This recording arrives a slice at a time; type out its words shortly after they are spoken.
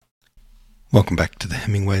Welcome back to the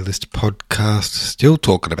Hemingway List podcast. Still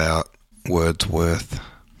talking about Wordsworth.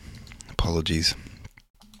 Apologies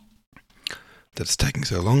that it's taking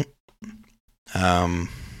so long.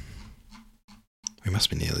 We must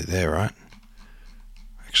be nearly there, right?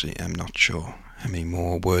 Actually, I'm not sure how many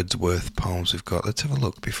more Wordsworth poems we've got. Let's have a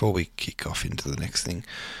look before we kick off into the next thing.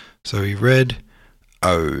 So we read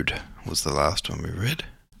Ode was the last one we read.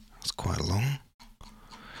 It was quite long.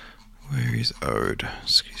 Where is Ode?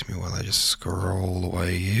 Excuse me while I just scroll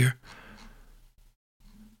away here.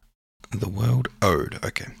 The World Ode.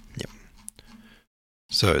 Okay, yep.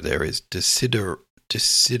 So there is Desideria.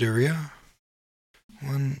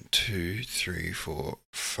 1, 2, 3, 4,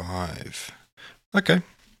 5. Okay,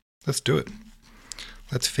 let's do it.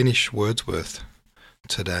 Let's finish Wordsworth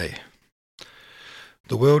today.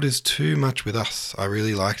 The world is too much with us. I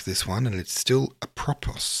really liked this one, and it's still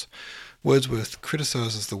apropos. Wordsworth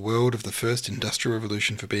criticises the world of the first industrial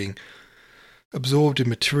revolution for being absorbed in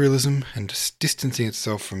materialism and distancing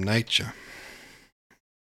itself from nature.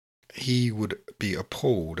 He would be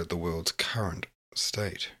appalled at the world's current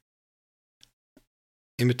state.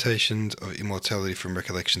 Imitations of immortality from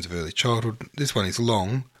recollections of early childhood. This one is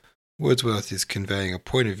long. Wordsworth is conveying a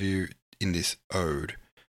point of view in this ode.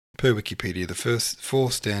 Per Wikipedia, the first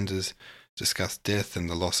 4 stanzas discuss death and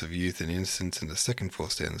the loss of youth and innocence, and the second 4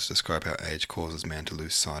 stanzas describe how age causes man to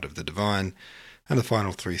lose sight of the divine, and the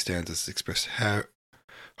final 3 stanzas express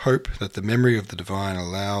hope that the memory of the divine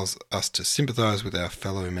allows us to sympathise with our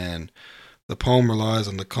fellow man. The poem relies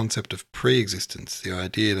on the concept of pre-existence, the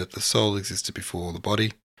idea that the soul existed before the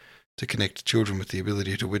body, to connect children with the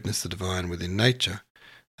ability to witness the divine within nature.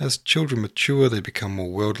 As children mature, they become more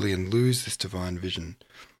worldly and lose this divine vision.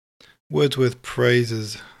 Wordsworth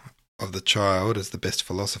praises of the child as the best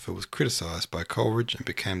philosopher was criticised by Coleridge and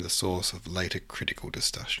became the source of later critical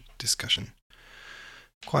discussion.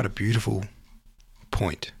 Quite a beautiful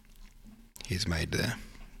point he's made there.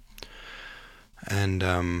 And,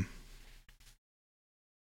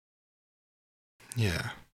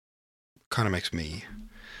 kind of makes me,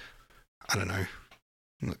 I don't know,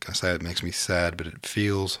 I'm not going to say it makes me sad, but it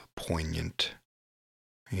feels poignant,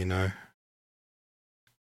 you know?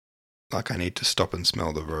 Like I need to stop and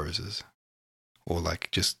smell the roses, or like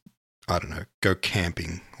just, I don't know, go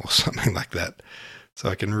camping or something like that, so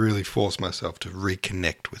I can really force myself to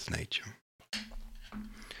reconnect with nature.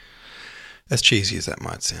 As cheesy as that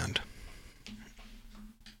might sound.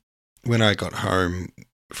 When I got home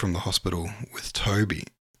from the hospital with Toby,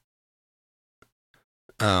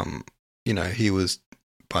 he was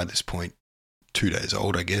by this point 2 days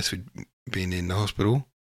old, I guess. We'd been in the hospital.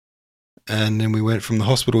 And then we went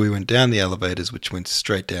down the elevators, which went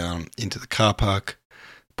straight down into the car park,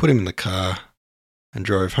 put him in the car and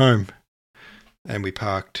drove home. And we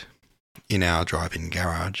parked in our drive-in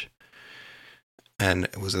garage. And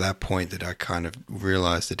it was at that point that I kind of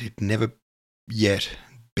realised that he'd never yet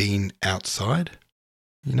been outside.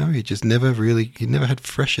 You know, he'd never had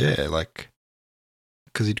fresh air,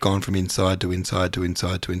 because he'd gone from inside to inside to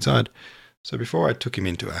inside to inside. So before I took him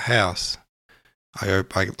into a house, I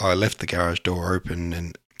left the garage door open,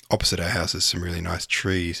 and opposite our house is some really nice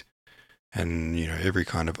trees and, every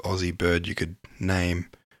kind of Aussie bird you could name.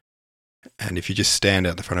 And if you just stand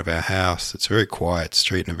out the front of our house, it's a very quiet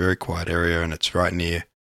street in a very quiet area, and it's right near,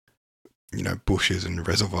 bushes and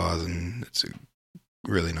reservoirs, and it's a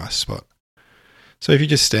really nice spot. So if you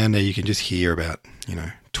just stand there, you can just hear about,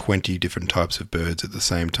 20 different types of birds at the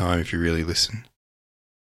same time if you really listen.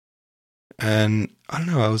 And I don't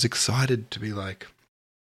know, I was excited to be I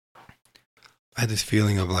had this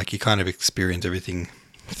feeling of you kind of experience everything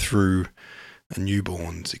through a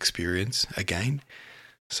newborn's experience again.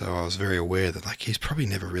 So I was very aware that he's probably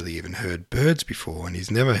never really even heard birds before, and he's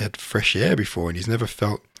never had fresh air before, and he's never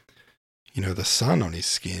felt, the sun on his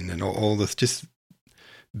skin, and all this, just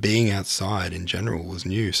being outside in general was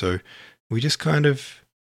new. So we just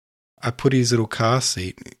I put his little car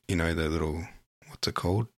seat, the little, what's it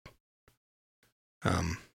called?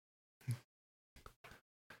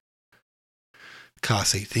 Car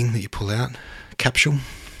seat thing that you pull out, capsule,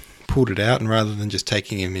 pulled it out, and rather than just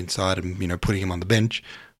taking him inside and, putting him on the bench,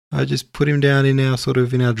 I just put him down in our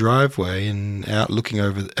driveway and out looking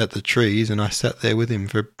over at the trees, and I sat there with him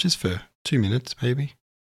for 2 minutes, maybe.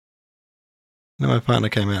 And my partner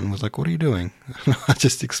came out and was like, "What are you doing?" And I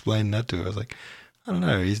just explained that to her. I was like, "I don't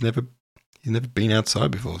know, he's never been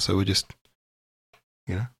outside before, so we're just,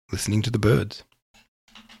 listening to the birds."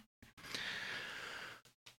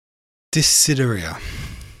 Desideria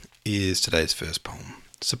is today's first poem.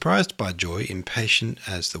 Surprised by joy, impatient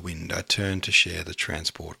as the wind, I turned to share the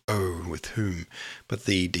transport. Oh, with whom but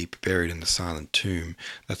thee, deep buried in the silent tomb,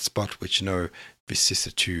 that spot which no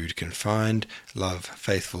vicissitude can find? Love,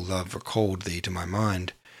 faithful love, recalled thee to my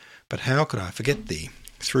mind. But how could I forget thee?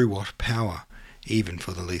 Through what power? Even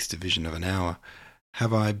for the least division of an hour,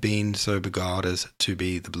 have I been so beguiled as to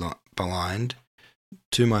be the blind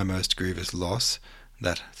to my most grievous loss?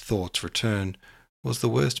 That thought's return was the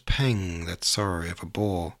worst pang that sorrow ever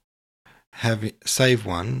bore, save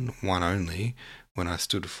one only, when I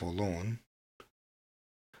stood forlorn,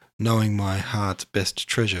 knowing my heart's best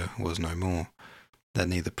treasure was no more, that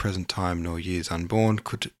neither present time nor years unborn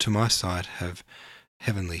could to my sight have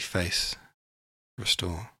heavenly face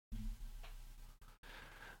restore.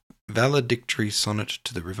 Valedictory Sonnet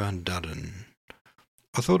to the River Duddon.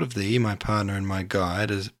 I thought of thee, my partner and my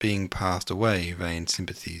guide, as being passed away, vain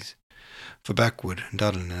sympathies. For backward,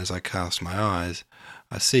 Duddon, as I cast my eyes,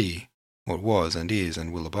 I see what was and is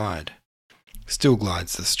and will abide. Still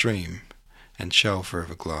glides the stream, and shall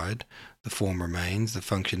forever glide. The form remains, the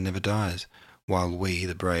function never dies, while we,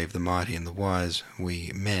 the brave, the mighty, and the wise,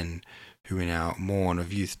 we men, who in our morn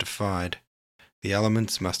of youth defied, the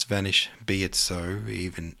elements must vanish, be it so,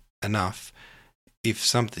 even enough, if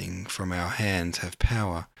something from our hands have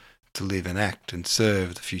power to live and act and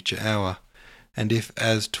serve the future hour. And if,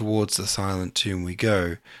 as towards the silent tomb we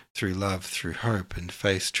go, through love, through hope, and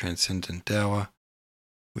faith's transcendent dower,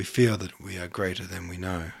 we feel that we are greater than we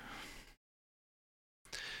know.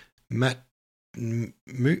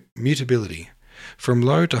 Mutability. From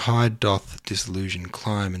low to high doth disillusion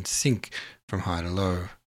climb and sink from high to low,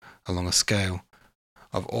 along a scale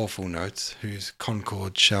of awful notes, whose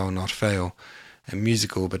concord shall not fail, a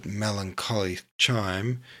musical but melancholy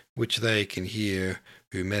chime, which they can hear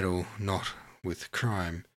who meddle not with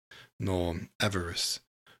crime, nor avarice,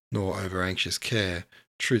 nor over-anxious care.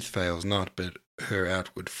 Truth fails not, but her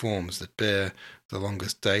outward forms that bear the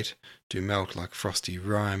longest date do melt like frosty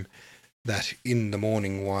rime, that in the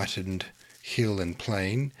morning whitened hill and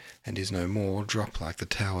plain, and is no more, drop like the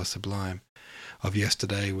tower sublime of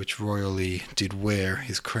yesterday, which royally did wear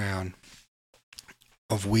his crown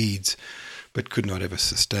of weeds, but could not ever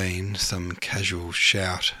sustain some casual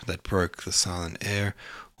shout that broke the silent air,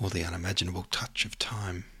 or the unimaginable touch of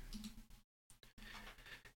time.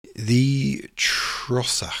 The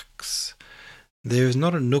Trossachs. There is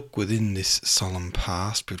not a nook within this solemn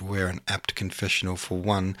past, but where an apt confessional for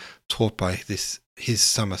one taught by his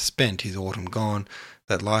summer spent, his autumn gone,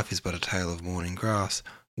 that life is but a tale of morning grass,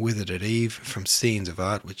 withered at eve, from scenes of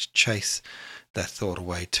art which chase that thought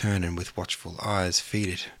away, turn, and with watchful eyes feed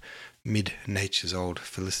it mid nature's old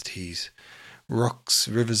felicities. Rocks,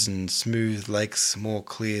 rivers, and smooth lakes, more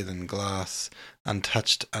clear than glass,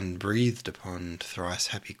 untouched, unbreathed upon, thrice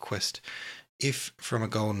happy quest, if from a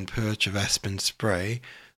golden perch of aspen spray,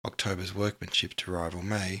 October's workmanship to rival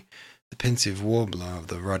May, the pensive warbler of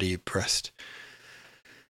the ruddy breast,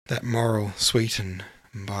 that moral sweetened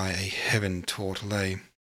by a heaven-taught lay,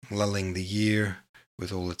 lulling the year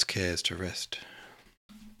with all its cares to rest.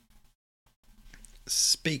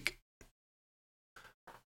 Speak.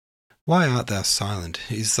 Why art thou silent?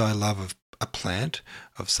 Is thy love of a plant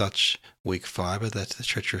of such weak fibre that the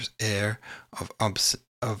treacherous air of absence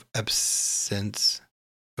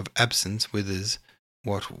withers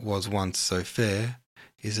what was once so fair?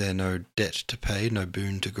 Is there no debt to pay, no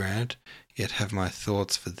boon to grant? Yet have my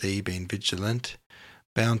thoughts for thee been vigilant,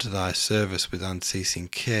 bound to thy service with unceasing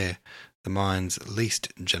care, the mind's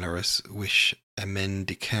least generous wish a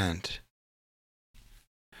mendicant.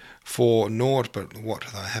 For naught but what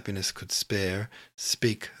thy happiness could spare,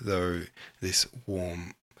 speak though this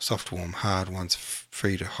soft warm heart once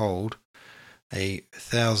free to hold,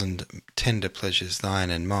 1,000 tender pleasures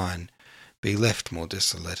thine and mine, be left more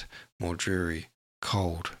desolate, more dreary,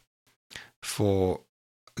 cold,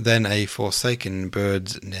 than a forsaken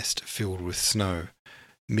bird's nest filled with snow,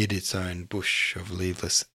 mid its own bush of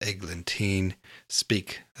leaveless eglantine.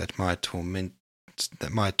 Speak that my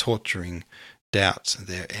torturing doubts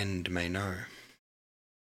their end may know.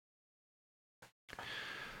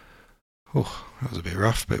 Oh, that was a bit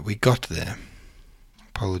rough, but we got there.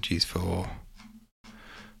 Apologies for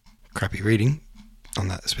crappy reading on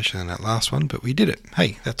that, especially on that last one, but we did it.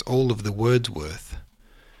 Hey, that's all of the Wordsworth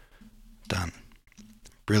done.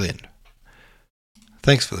 Brilliant.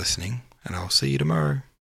 Thanks for listening, and I'll see you tomorrow.